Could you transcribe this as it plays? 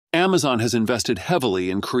Amazon has invested heavily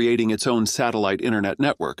in creating its own satellite internet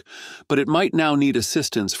network, but it might now need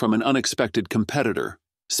assistance from an unexpected competitor,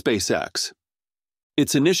 SpaceX.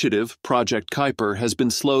 Its initiative, Project Kuiper, has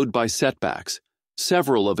been slowed by setbacks.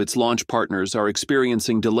 Several of its launch partners are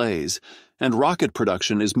experiencing delays, and rocket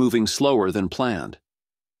production is moving slower than planned.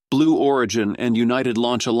 Blue Origin and United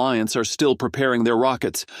Launch Alliance are still preparing their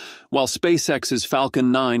rockets, while SpaceX's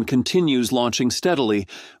Falcon 9 continues launching steadily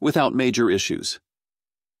without major issues.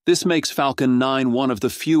 This makes Falcon 9 one of the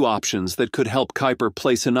few options that could help Kuiper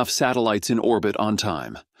place enough satellites in orbit on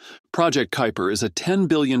time. Project Kuiper is a $10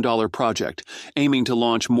 billion project aiming to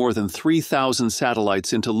launch more than 3,000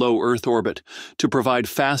 satellites into low Earth orbit to provide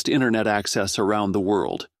fast internet access around the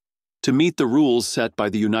world. To meet the rules set by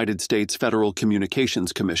the United States Federal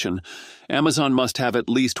Communications Commission, Amazon must have at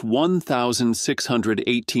least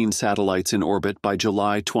 1,618 satellites in orbit by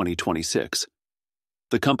July 2026.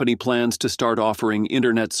 The company plans to start offering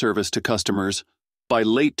internet service to customers by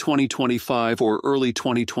late 2025 or early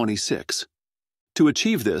 2026. To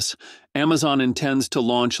achieve this, Amazon intends to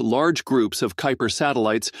launch large groups of Kuiper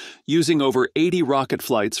satellites using over 80 rocket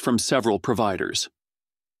flights from several providers.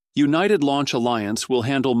 United Launch Alliance will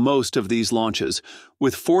handle most of these launches,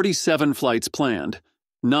 with 47 flights planned,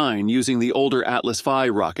 9 using the older Atlas V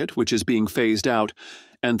rocket, which is being phased out,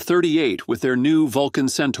 and 38 with their new Vulcan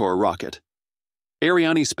Centaur rocket.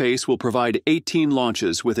 Arianespace will provide 18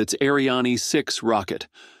 launches with its Ariane 6 rocket.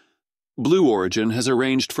 Blue Origin has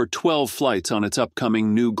arranged for 12 flights on its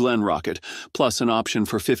upcoming New Glenn rocket, plus an option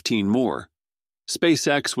for 15 more.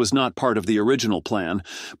 SpaceX was not part of the original plan,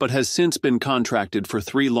 but has since been contracted for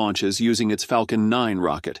 3 launches using its Falcon 9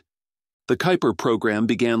 rocket. The Kuiper program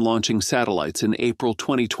began launching satellites in April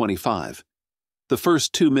 2025. The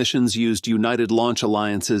first 2 missions used United Launch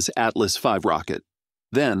Alliance's Atlas V rocket.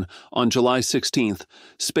 Then, on July 16th,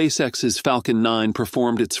 SpaceX's Falcon 9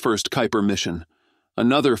 performed its first Kuiper mission.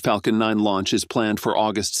 Another Falcon 9 launch is planned for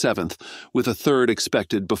August 7th, with a third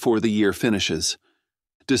expected before the year finishes.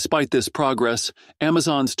 Despite this progress,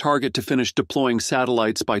 Amazon's target to finish deploying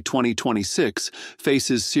satellites by 2026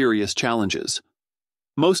 faces serious challenges.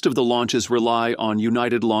 Most of the launches rely on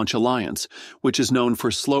United Launch Alliance, which is known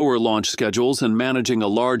for slower launch schedules and managing a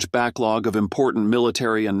large backlog of important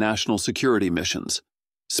military and national security missions.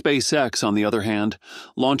 SpaceX, on the other hand,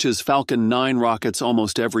 launches Falcon 9 rockets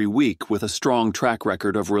almost every week with a strong track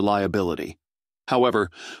record of reliability. However,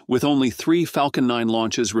 with only 3 Falcon 9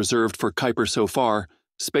 launches reserved for Kuiper so far,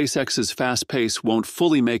 SpaceX's fast pace won't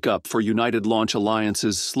fully make up for United Launch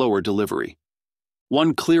Alliance's slower delivery.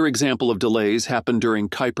 One clear example of delays happened during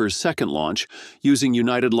Kuiper's second launch using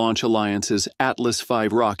United Launch Alliance's Atlas V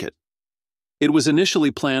rocket. It was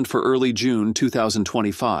initially planned for early June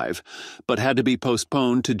 2025, but had to be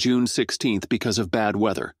postponed to June 16th because of bad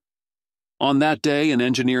weather. On that day, an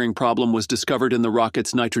engineering problem was discovered in the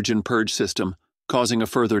rocket's nitrogen purge system, causing a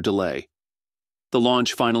further delay. The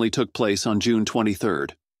launch finally took place on June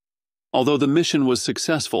 23rd. Although the mission was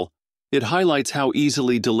successful, it highlights how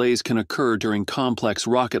easily delays can occur during complex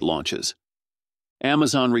rocket launches.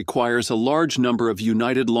 Amazon requires a large number of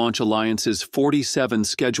United Launch Alliance's 47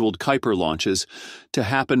 scheduled Kuiper launches to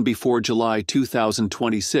happen before July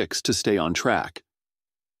 2026 to stay on track.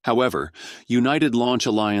 However, United Launch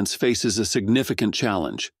Alliance faces a significant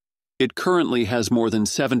challenge. It currently has more than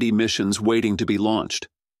 70 missions waiting to be launched.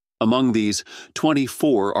 Among these,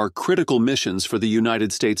 24 are critical missions for the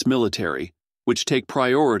United States military, which take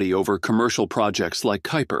priority over commercial projects like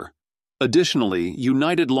Kuiper. Additionally,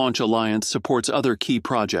 United Launch Alliance supports other key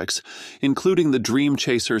projects, including the Dream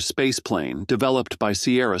Chaser spaceplane developed by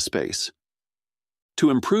Sierra Space.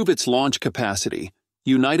 To improve its launch capacity,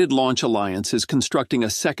 United Launch Alliance is constructing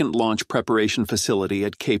a second launch preparation facility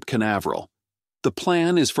at Cape Canaveral. The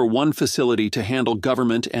plan is for one facility to handle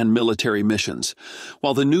government and military missions,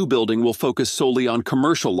 while the new building will focus solely on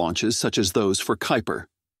commercial launches such as those for Kuiper.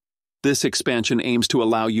 This expansion aims to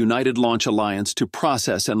allow United Launch Alliance to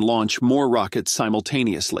process and launch more rockets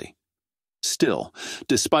simultaneously. Still,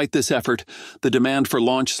 despite this effort, the demand for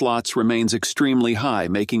launch slots remains extremely high,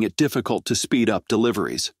 making it difficult to speed up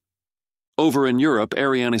deliveries. Over in Europe,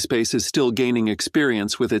 Arianespace is still gaining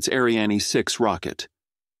experience with its Ariane 6 rocket.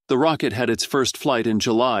 The rocket had its first flight in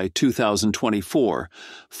July 2024,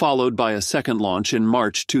 followed by a second launch in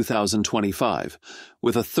March 2025,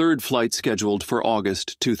 with a third flight scheduled for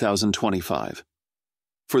August 2025.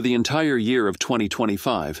 For the entire year of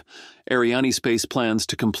 2025, Arianespace plans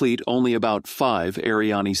to complete only about 5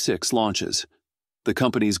 Ariane 6 launches. The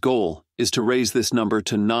company's goal is to raise this number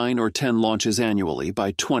to 9 or 10 launches annually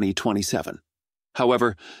by 2027.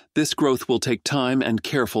 However, this growth will take time and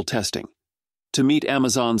careful testing. To meet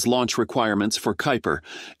Amazon's launch requirements for Kuiper,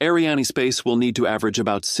 Arianespace will need to average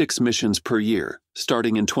about 6 missions per year,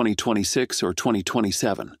 starting in 2026 or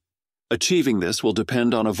 2027. Achieving this will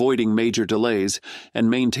depend on avoiding major delays and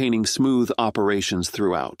maintaining smooth operations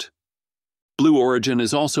throughout. Blue Origin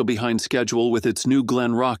is also behind schedule with its New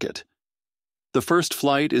Glenn rocket. The first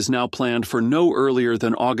flight is now planned for no earlier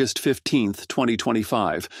than August 15,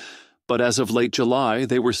 2025, but as of late July,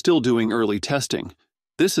 they were still doing early testing.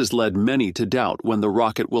 This has led many to doubt when the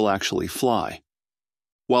rocket will actually fly.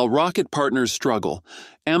 While rocket partners struggle,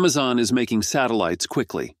 Amazon is making satellites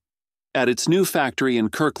quickly. At its new factory in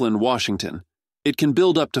Kirkland, Washington, it can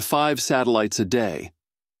build up to 5 satellites a day.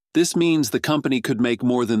 This means the company could make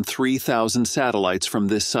more than 3,000 satellites from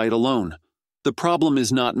this site alone. The problem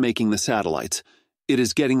is not making the satellites, it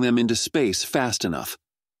is getting them into space fast enough.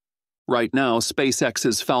 Right now,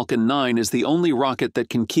 SpaceX's Falcon 9 is the only rocket that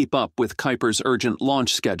can keep up with Kuiper's urgent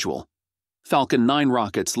launch schedule. Falcon 9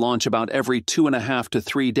 rockets launch about every 2.5 to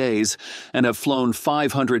 3 days and have flown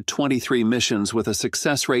 523 missions with a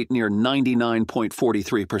success rate near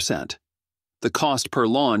 99.43%. The cost per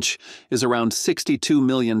launch is around $62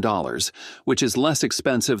 million, which is less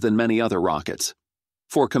expensive than many other rockets.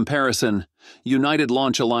 For comparison, United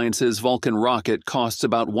Launch Alliance's Vulcan rocket costs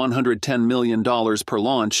about $110 million per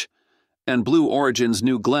launch, and Blue Origin's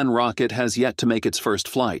New Glenn rocket has yet to make its first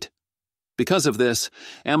flight. Because of this,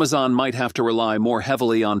 Amazon might have to rely more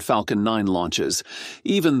heavily on Falcon 9 launches,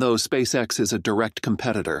 even though SpaceX is a direct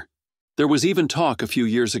competitor. There was even talk a few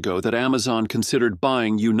years ago that Amazon considered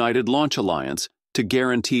buying United Launch Alliance to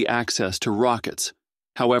guarantee access to rockets.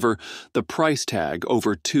 However, the price tag,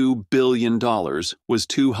 over $2 billion, was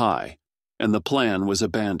too high, and the plan was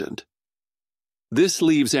abandoned. This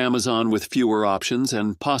leaves Amazon with fewer options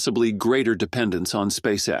and possibly greater dependence on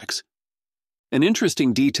SpaceX. An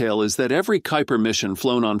interesting detail is that every Kuiper mission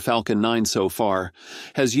flown on Falcon 9 so far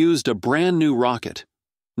has used a brand new rocket,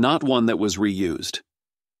 not one that was reused.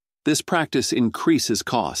 This practice increases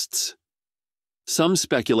costs. Some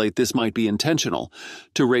speculate this might be intentional,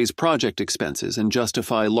 to raise project expenses and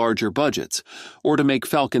justify larger budgets, or to make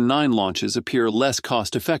Falcon 9 launches appear less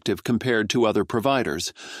cost-effective compared to other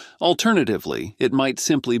providers. Alternatively, it might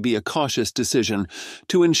simply be a cautious decision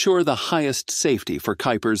to ensure the highest safety for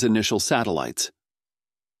Kuiper's initial satellites.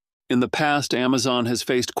 In the past, Amazon has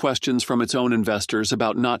faced questions from its own investors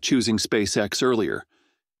about not choosing SpaceX earlier.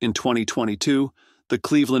 In 2022, the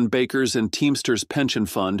Cleveland Bakers and Teamsters Pension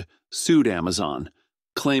Fund sued Amazon,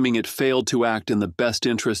 claiming it failed to act in the best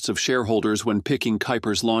interests of shareholders when picking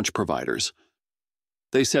Kuiper's launch providers.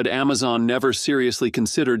 They said Amazon never seriously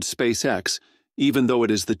considered SpaceX, even though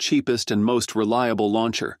it is the cheapest and most reliable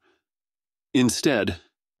launcher. Instead,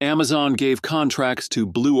 Amazon gave contracts to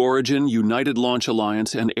Blue Origin, United Launch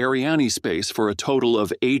Alliance, and Arianespace for a total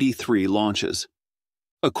of 83 launches.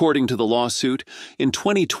 According to the lawsuit, in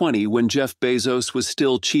 2020, when Jeff Bezos was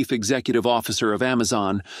still chief executive officer of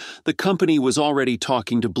Amazon, the company was already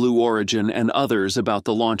talking to Blue Origin and others about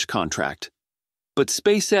the launch contract. But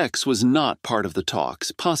SpaceX was not part of the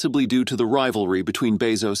talks, possibly due to the rivalry between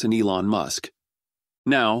Bezos and Elon Musk.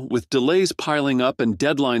 Now, with delays piling up and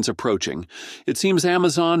deadlines approaching, it seems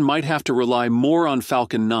Amazon might have to rely more on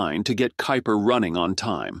Falcon 9 to get Kuiper running on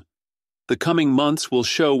time. The coming months will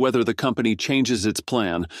show whether the company changes its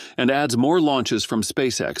plan and adds more launches from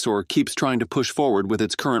SpaceX or keeps trying to push forward with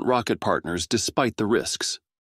its current rocket partners despite the risks.